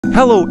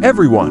Hello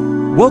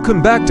everyone,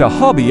 welcome back to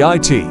Hobi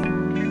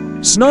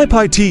IT.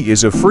 Snipe-IT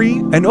is a free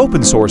and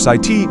open-source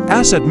IT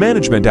asset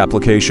management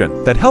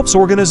application that helps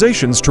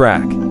organizations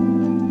track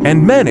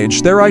and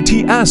manage their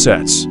IT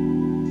assets.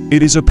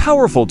 It is a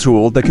powerful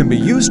tool that can be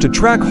used to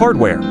track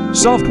hardware,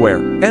 software,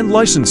 and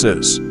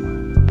licenses,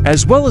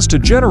 as well as to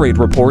generate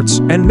reports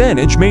and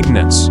manage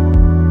maintenance.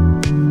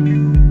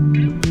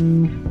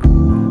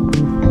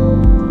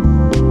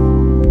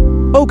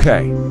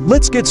 Okay,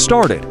 let's get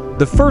started.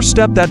 The first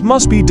step that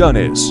must be done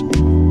is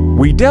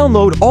we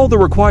download all the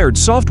required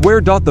software.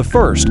 The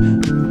first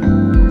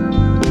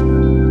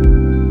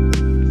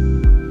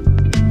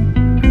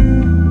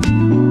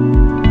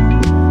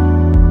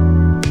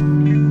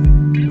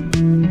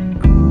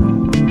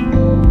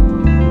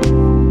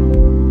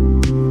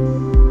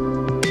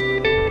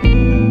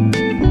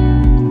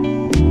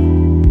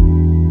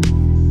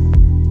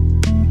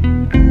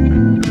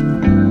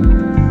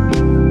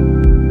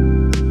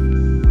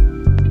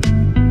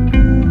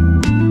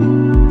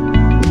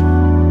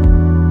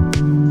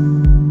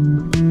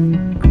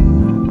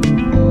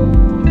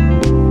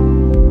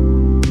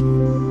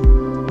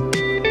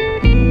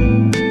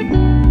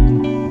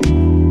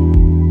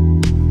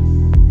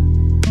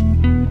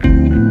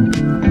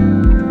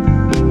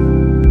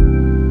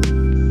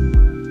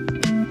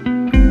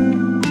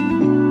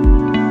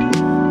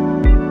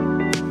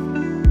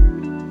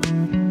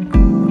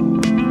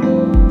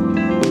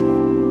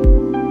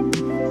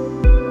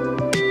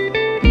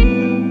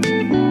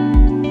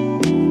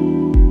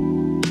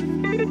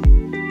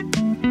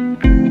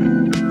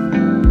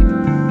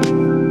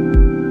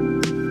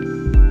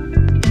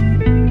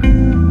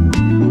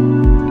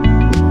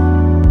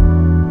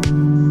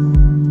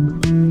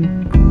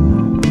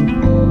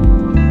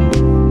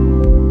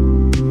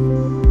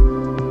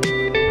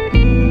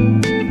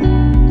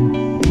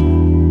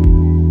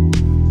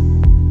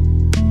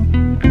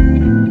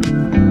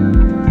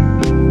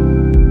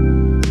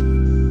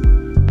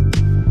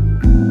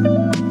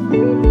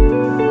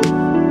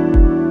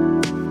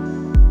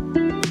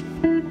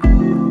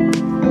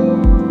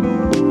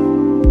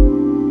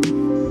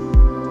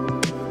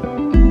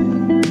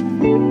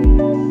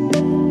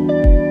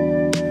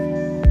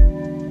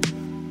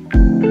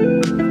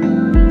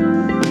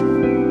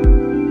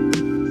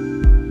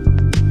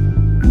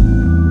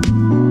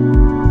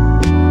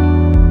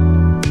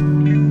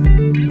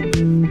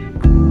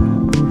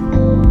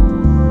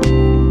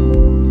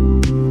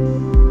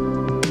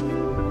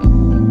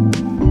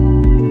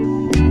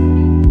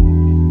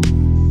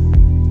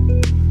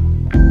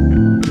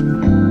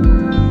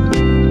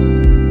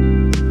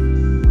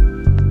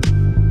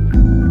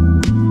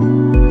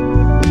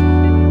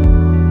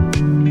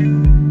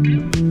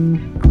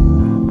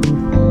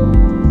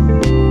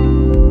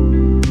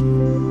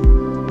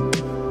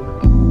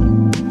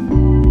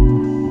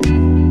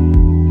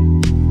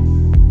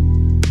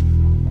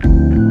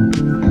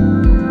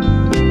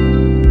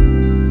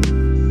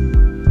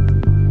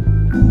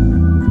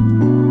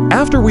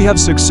After we have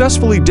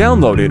successfully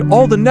downloaded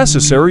all the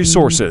necessary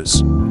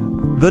sources,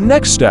 the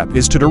next step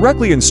is to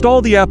directly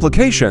install the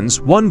applications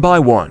one by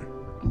one.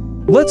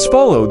 Let's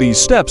follow these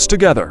steps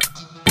together.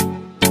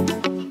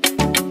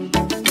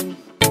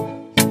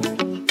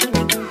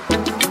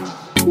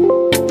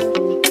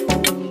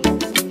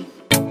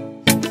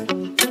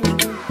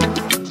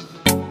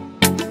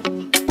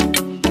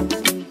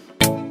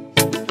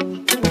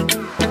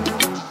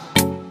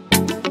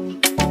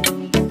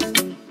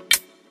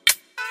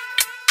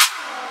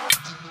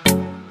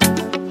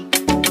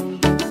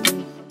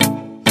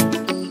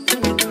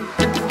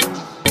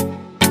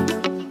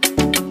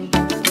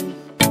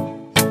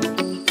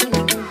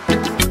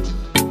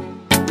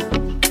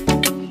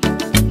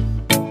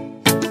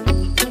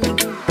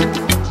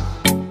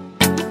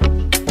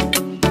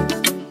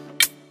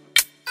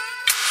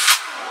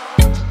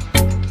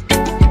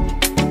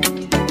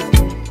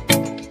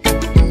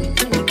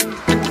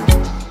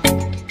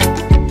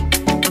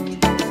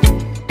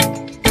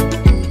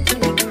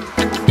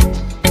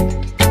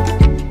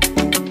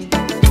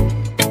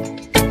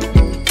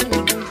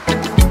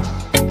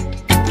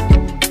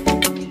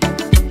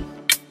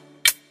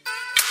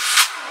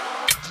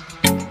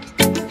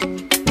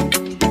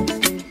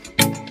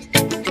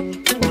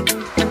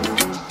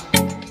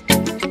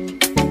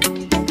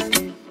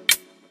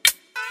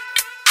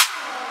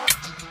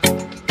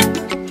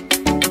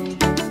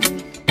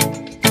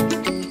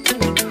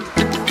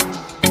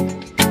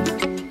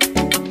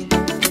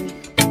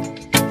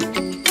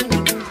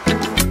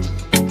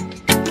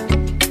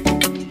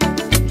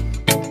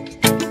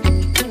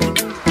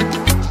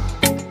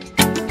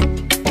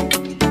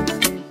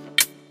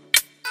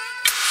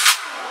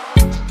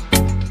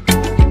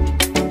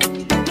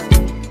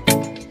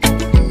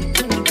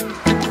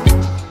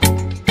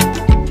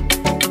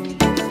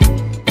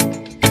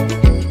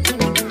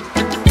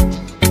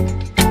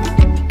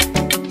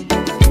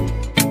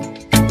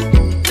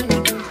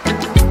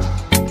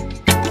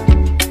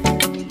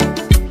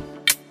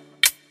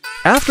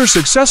 After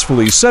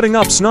successfully setting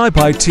up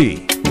Snipe-IT,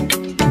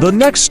 the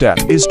next step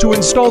is to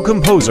install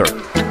Composer.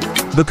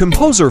 The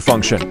Composer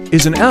function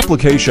is an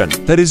application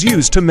that is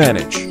used to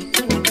manage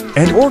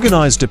and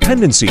organize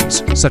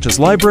dependencies such as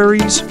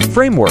libraries,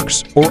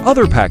 frameworks, or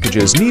other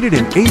packages needed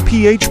in a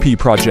PHP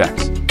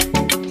project.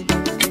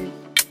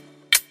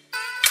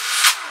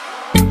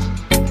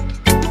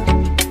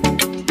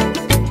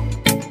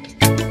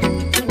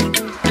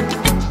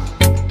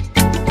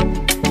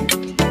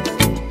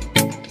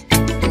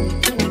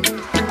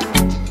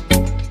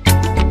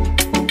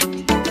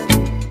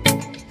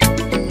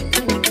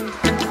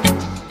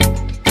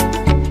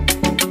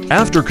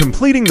 After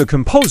completing the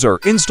Composer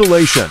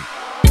installation,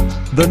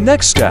 the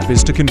next step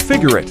is to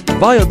configure it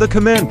via the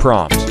command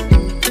prompt.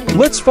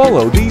 Let's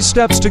follow these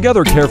steps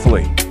together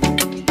carefully.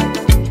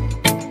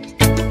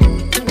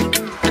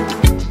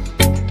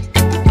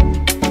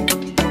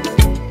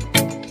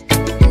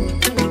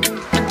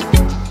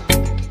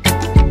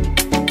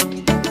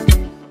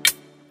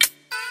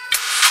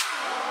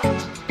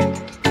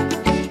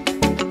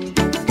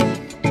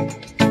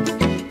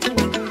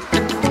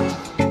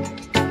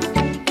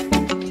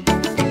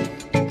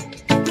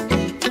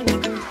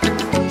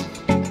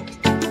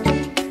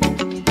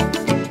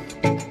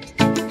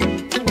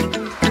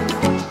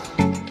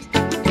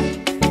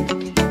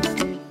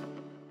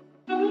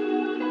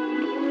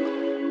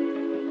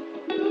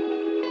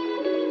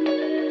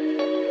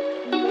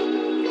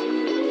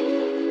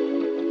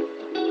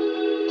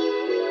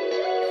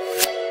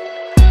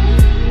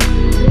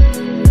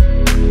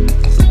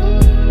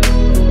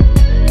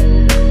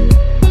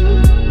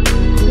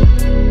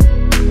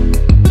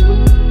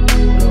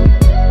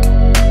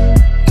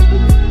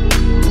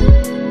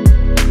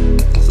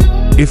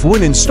 If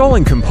when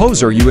installing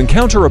Composer you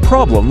encounter a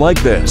problem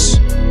like this,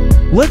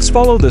 let's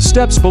follow the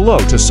steps below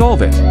to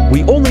solve it.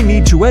 We only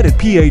need to edit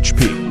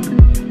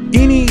PHP,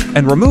 ini,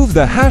 and remove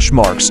the hash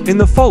marks in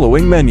the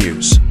following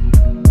menus.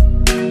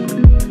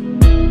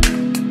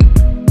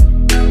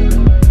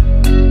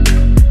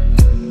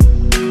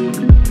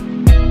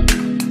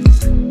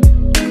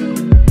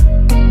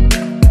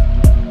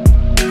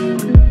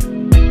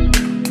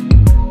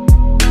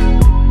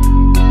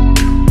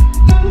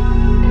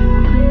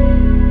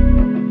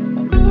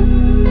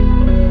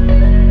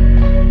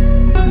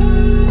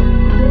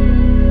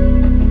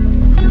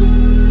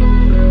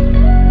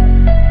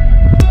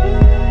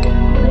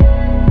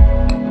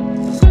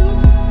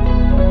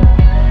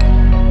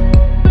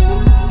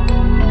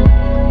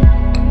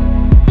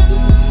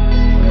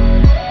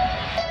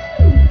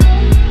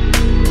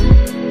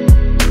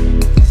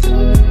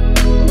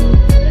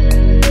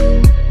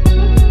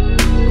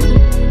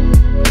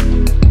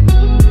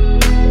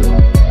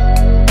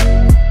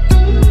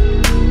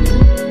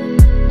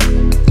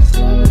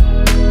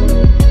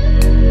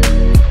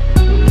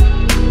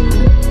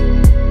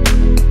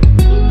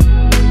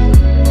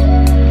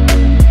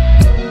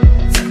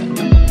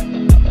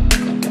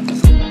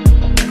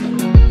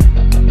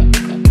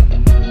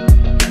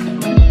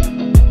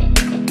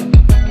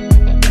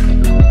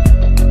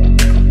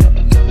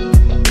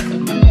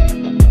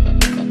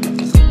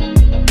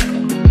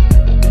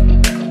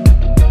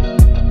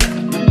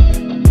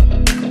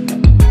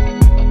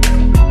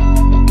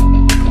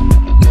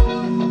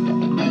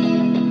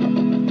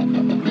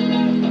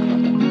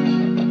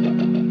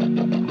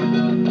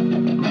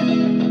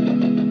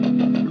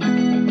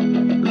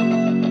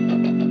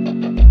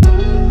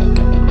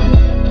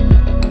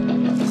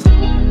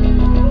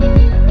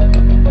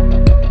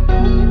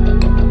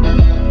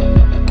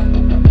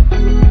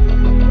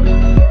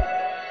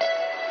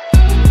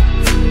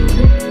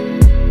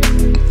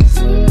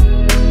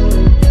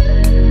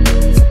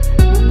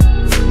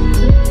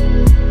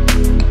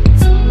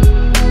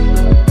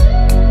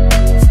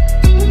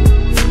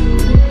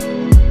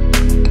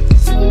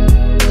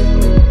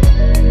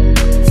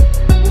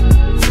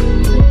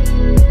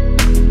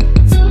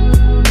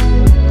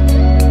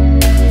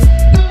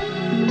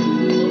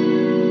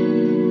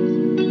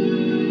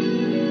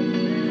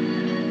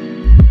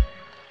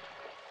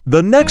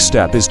 The next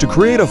step is to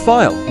create a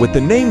file with the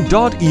name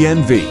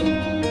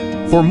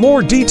 .env. For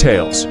more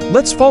details,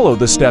 let's follow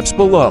the steps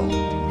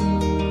below.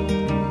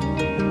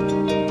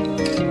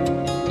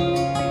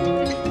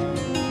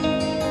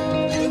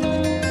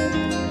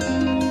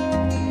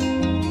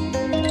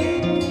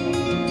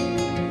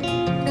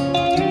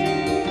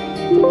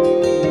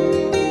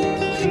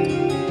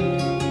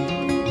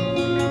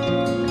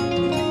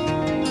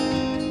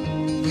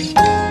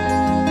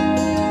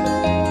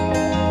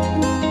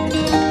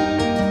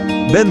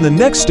 Then the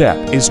next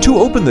step is to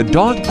open the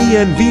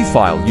 .env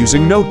file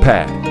using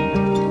Notepad,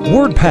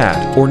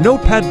 WordPad, or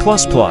Notepad++,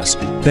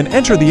 then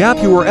enter the app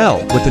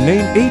URL with the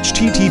name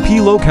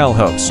http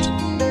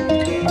localhost.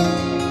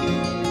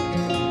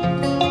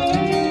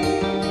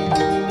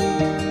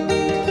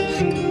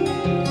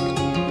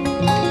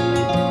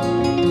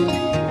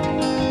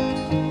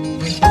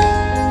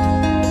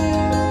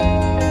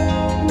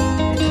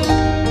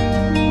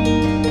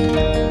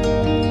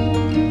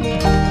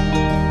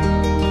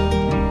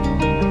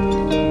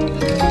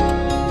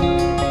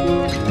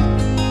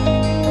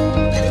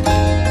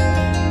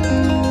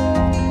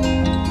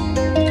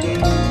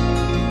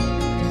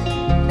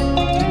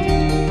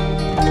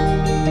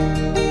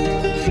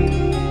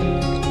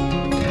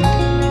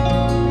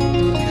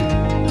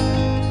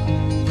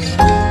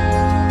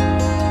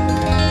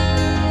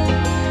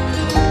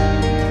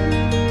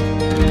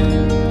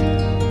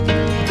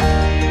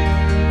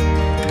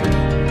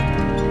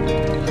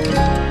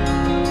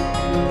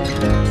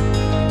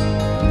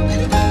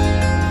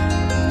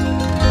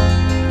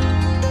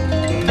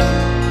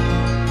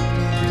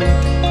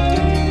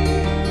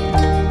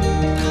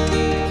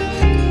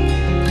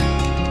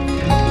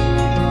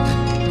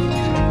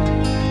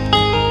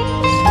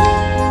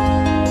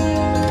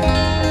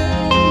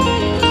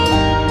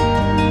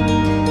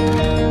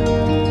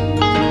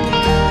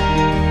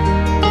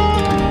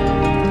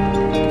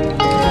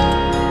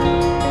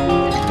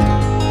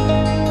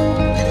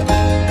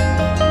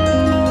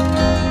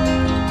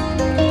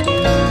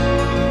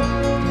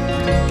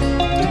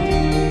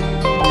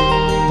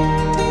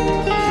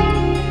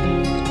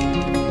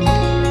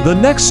 The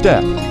next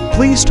step,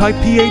 please type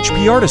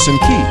PHP artisan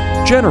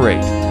key,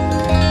 generate,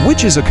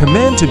 which is a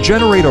command to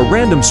generate a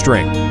random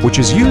string, which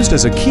is used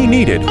as a key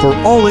needed for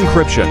all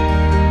encryption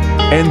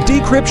and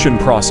decryption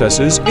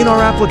processes in our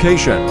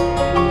application.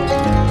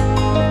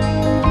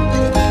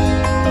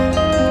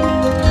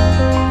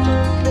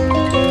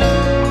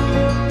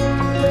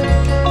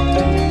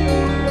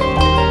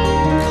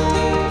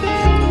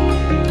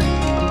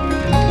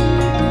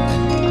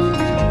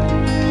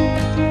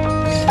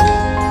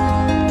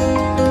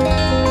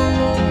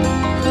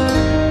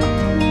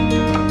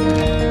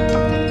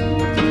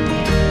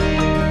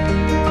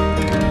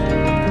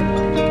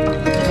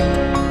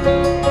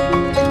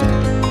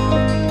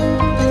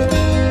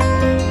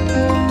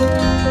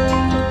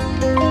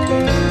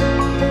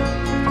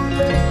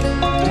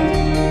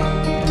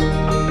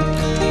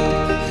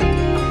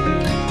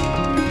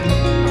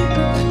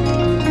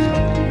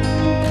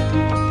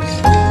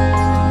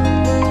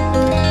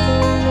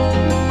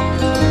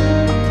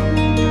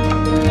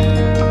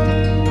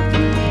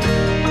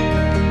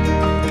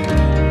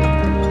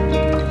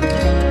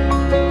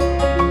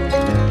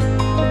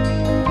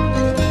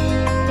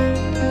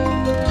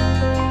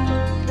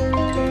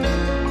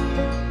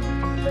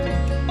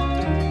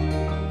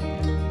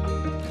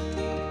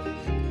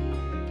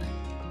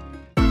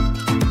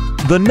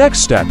 The next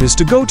step is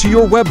to go to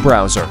your web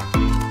browser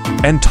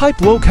and type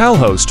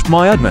localhost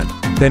myadmin,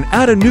 then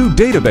add a new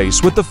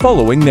database with the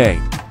following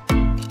name.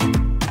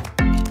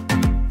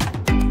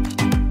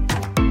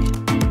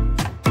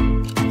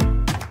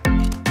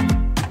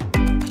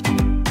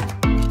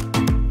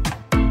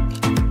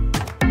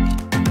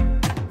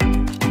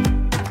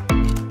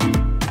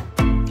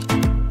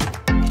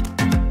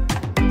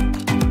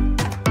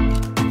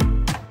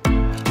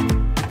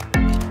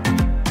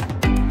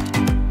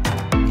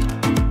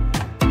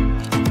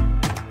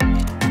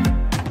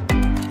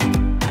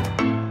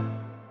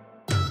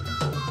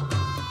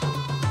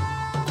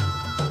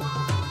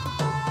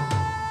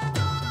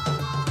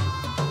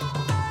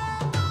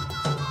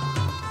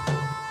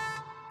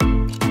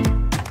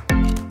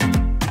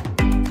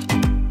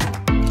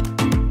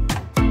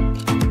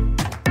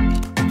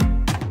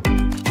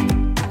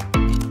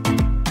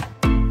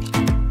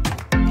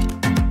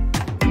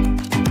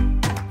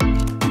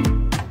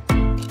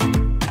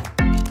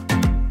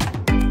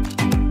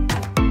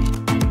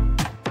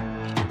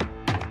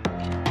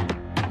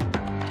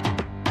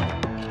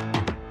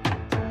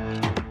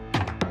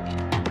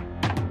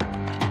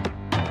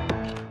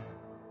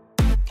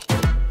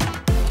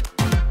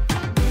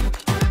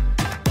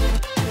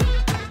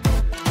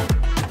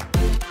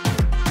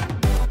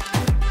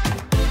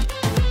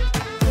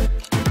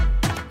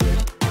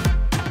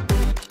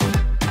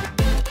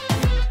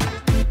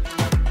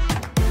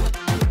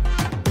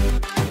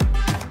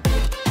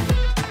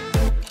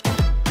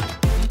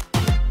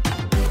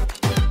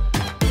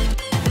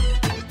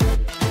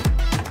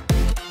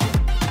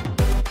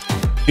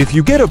 If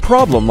you get a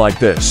problem like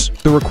this,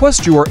 the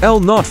request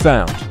URL not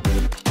found,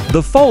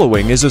 the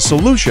following is a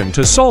solution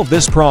to solve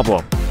this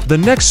problem. The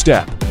next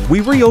step, we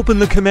reopen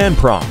the command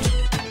prompt.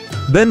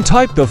 Then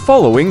type the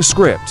following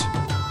script.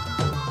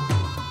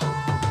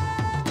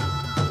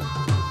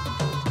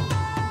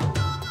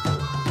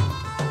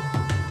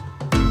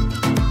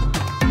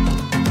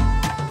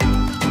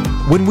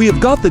 When we have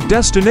got the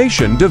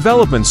destination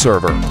development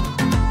server,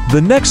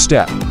 the next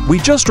step, we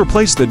just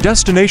replace the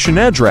destination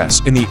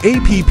address in the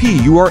app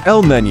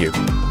URL menu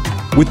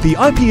with the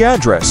IP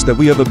address that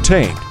we have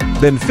obtained,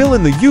 then fill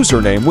in the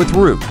username with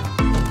root.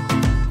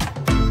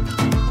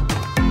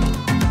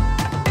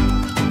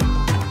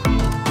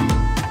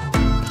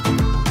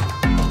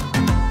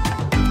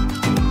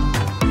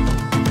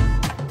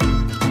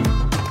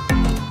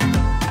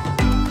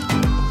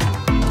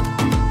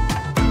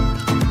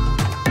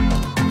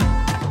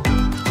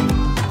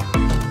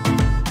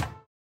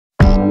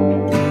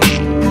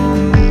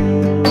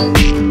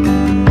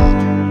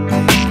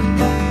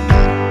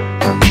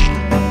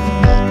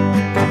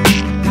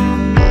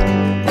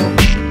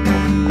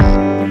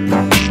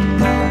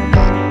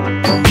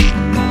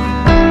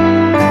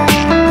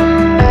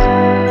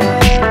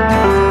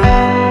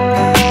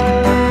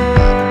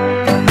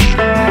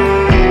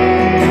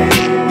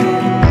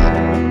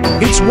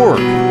 Work.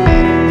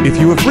 If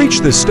you have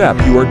reached this step,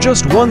 you are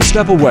just one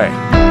step away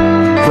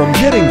from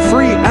getting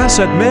free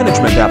asset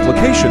management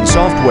application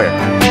software.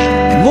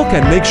 Look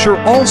and make sure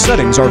all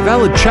settings are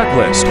valid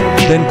checklist,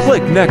 then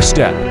click Next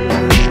Step.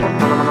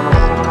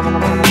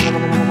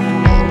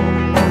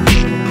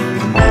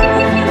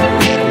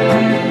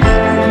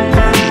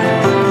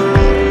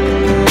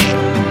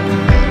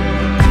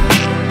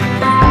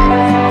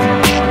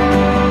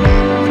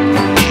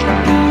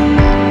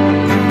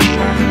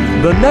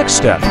 The next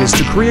step is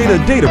to create a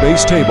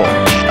database table.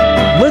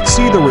 Let's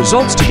see the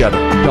results together.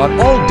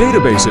 All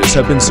databases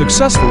have been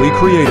successfully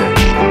created.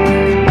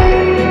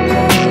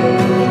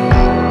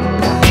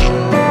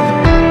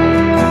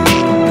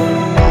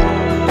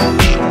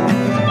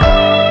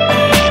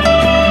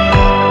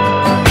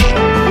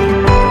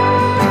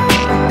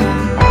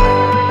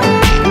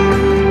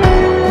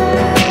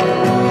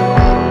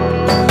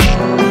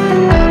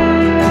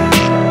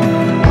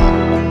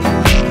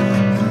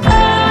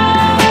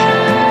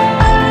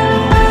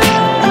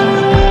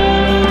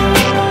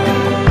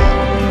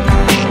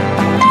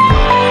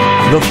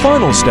 The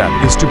final step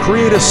is to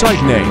create a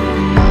site name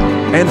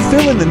and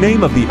fill in the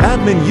name of the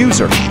admin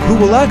user who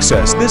will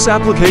access this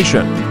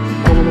application.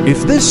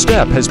 If this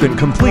step has been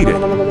completed,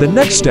 the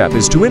next step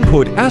is to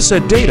input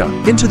asset data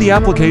into the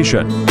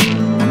application.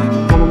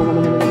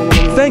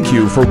 Thank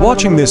you for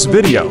watching this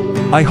video.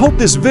 I hope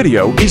this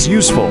video is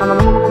useful.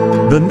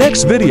 The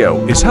next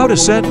video is how to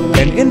set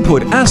and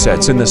input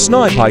assets in the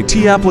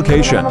Snipe-IT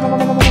application.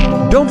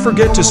 Don't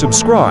forget to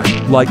subscribe,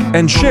 like,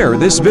 and share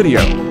this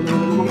video.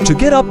 To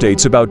get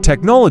updates about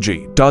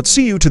technology,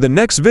 see you to the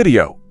next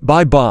video.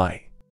 Bye-bye.